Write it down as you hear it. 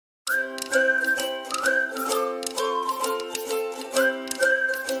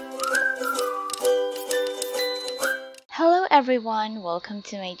Hello everyone, welcome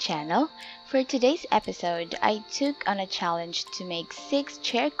to my channel. For today's episode, I took on a challenge to make 6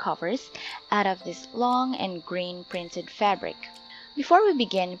 chair covers out of this long and green printed fabric. Before we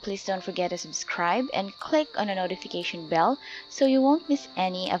begin, please don't forget to subscribe and click on the notification bell so you won't miss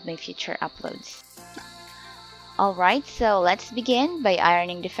any of my future uploads. Alright, so let's begin by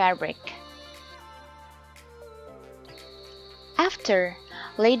ironing the fabric. After,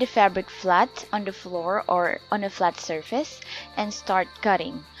 lay the fabric flat on the floor or on a flat surface and start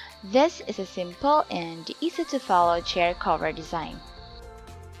cutting. This is a simple and easy to follow chair cover design.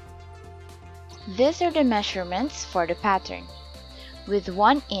 These are the measurements for the pattern, with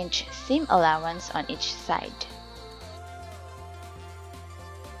 1 inch seam allowance on each side.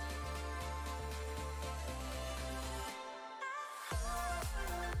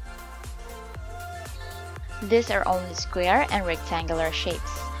 These are only square and rectangular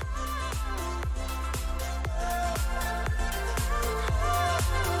shapes.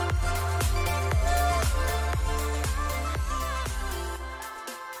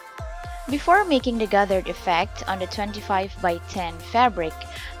 Before making the gathered effect on the 25 by 10 fabric,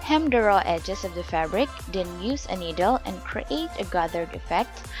 hem the raw edges of the fabric, then use a needle and create a gathered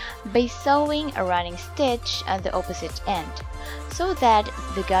effect by sewing a running stitch at the opposite end, so that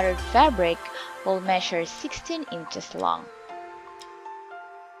the gathered fabric will measure 16 inches long.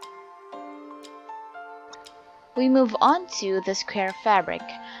 We move on to the square fabric,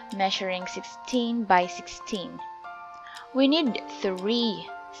 measuring 16 by 16. We need 3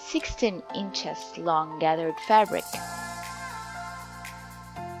 16 inches long gathered fabric.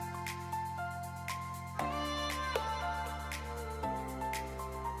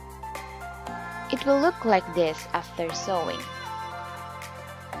 It will look like this after sewing.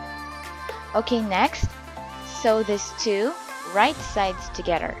 Okay, next, sew these 2 right sides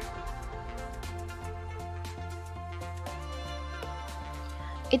together.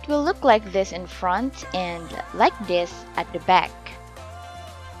 It will look like this in front and like this at the back.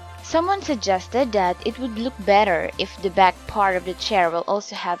 Someone suggested that it would look better if the back part of the chair will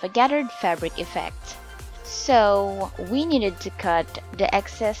also have a gathered fabric effect. So we needed to cut the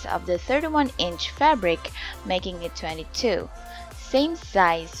excess of the 31-inch fabric, making it 22, same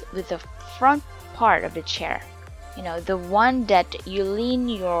size with the front part of the chair, the one that you lean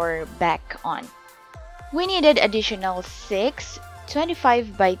your back on. We needed additional 6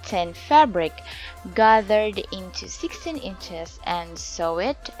 25 by 10 fabric gathered into 16 inches and sew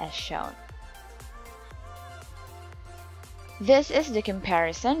it as shown. This is the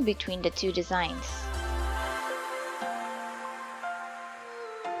comparison between the 2 designs.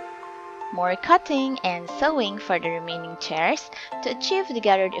 More cutting and sewing for the remaining chairs to achieve the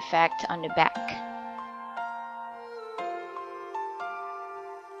gathered effect on the back.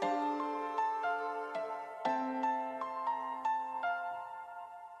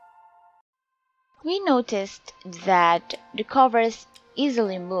 We noticed that the covers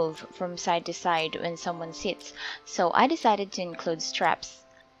easily move from side to side when someone sits, so I decided to include straps.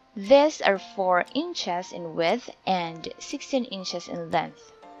 These are 4 inches in width and 16 inches in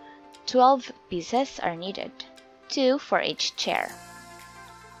length. 12 pieces are needed, 2 for each chair.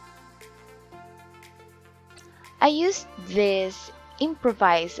 I used this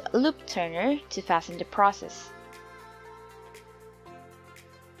improvised loop turner to fasten the process.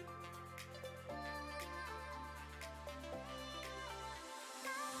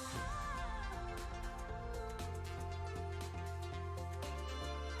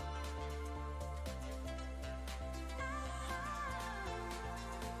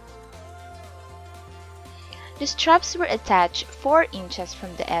 The straps were attached 4 inches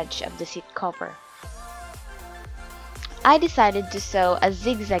from the edge of the seat cover. I decided to sew a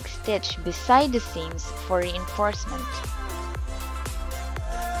zigzag stitch beside the seams for reinforcement.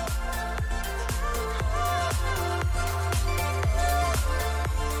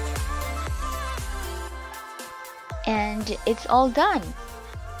 And it's all done!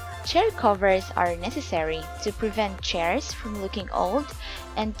 Chair covers are necessary to prevent chairs from looking old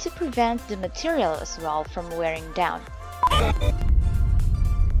and to prevent the material as well from wearing down.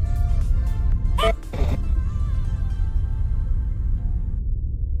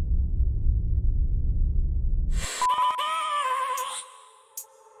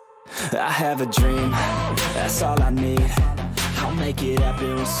 I have a dream, that's all I need. I'll make it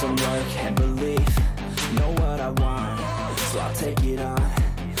happen with some work and belief. Know what I want, so I'll take it on.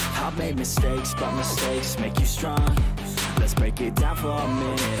 I've made mistakes, but mistakes make you strong. Let's break it down for a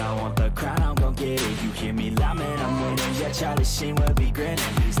minute. I want the crown, I'm gon' get it. You hear me loud, man, I'm winning. Yeah, Charlie Sheen will be grinning.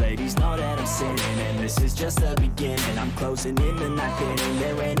 These ladies know that just the beginning. I'm closing in the night inning,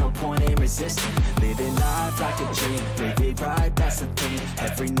 there ain't no point in resisting. Living life like a dream, live it right, that's the thing.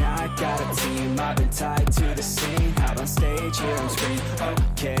 Every night got a team, I've been tied to the scene. Out on stage, hear them scream,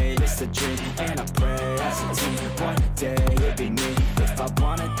 okay, it's a dream. And I pray as a team, one day it'll be me. If I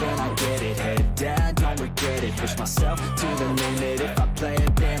want it, then I get it. Head down, don't regret it. Push myself to the limit. If I play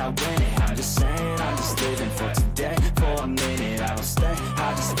it, then I win it. I'm just saying, I'm just living for today. For a minute, I don't stay,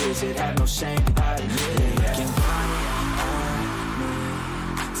 I just visit. Have no shame, I admit it. Looking right at me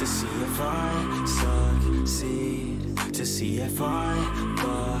to see if I succeed, to see if I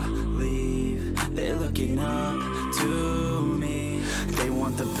believe. They're looking up to me. They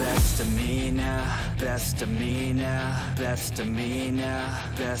want the best of me now, best of me now, best of me now,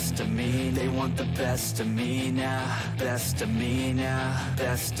 best of me. They want the best of me now, best of me now,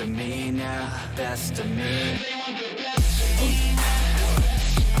 best of me now, best of me. They want the best of me now.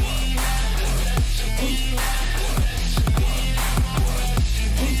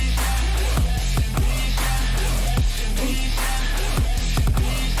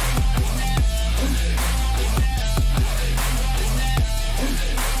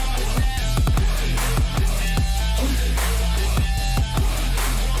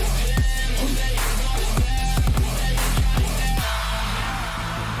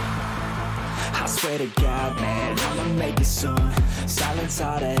 Swear to God, man, I'ma make it soon. Silence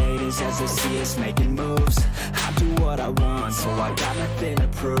all the haters as they see us making moves. I do what I want, so I got nothing to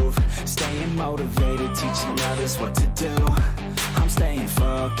prove. Staying motivated, teaching others what to do. I'm staying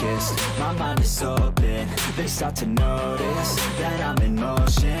focused, my mind is open. They start to notice that I'm in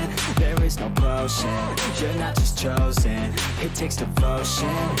motion. There is no potion, you're not just chosen. It takes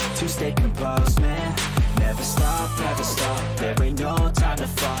devotion to stay composed, man. Never stop, there ain't no time to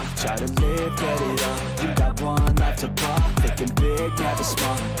fall. Try to live, get it up, you got one life to pop. Thinking big, never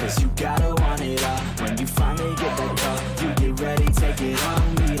small, cause you gotta want it all. When you finally get that call, you get ready, take it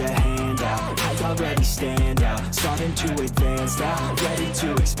on. Need a handout, I already stand out. Starting to advance now, ready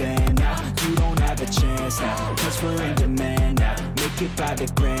to expand now. You don't have a chance now, cause we're in demand now. Make it by the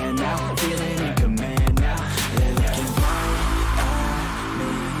grand now, feeling in command now. They're looking right at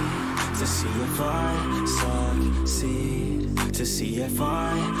me to see if I succeed, to see if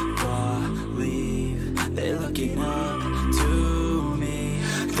I believe. They're looking up to me.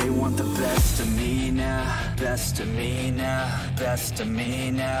 They want the best of me now, best of me now, best of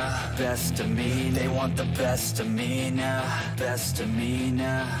me now, best of me. They want the best of me now, best of me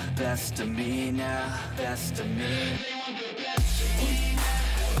now, best of me now, best of me. They want the best of me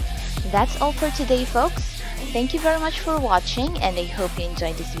now. That's all for today, folks. Thank you very much for watching, and I hope you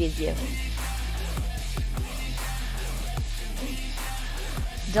enjoyed this video.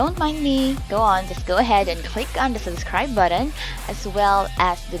 Don't mind me, just go ahead and click on the subscribe button as well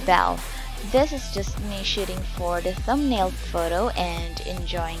as the bell. This is just me shooting for the thumbnail photo and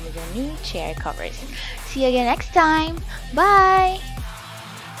enjoying the new chair covers. See you again next time. Bye!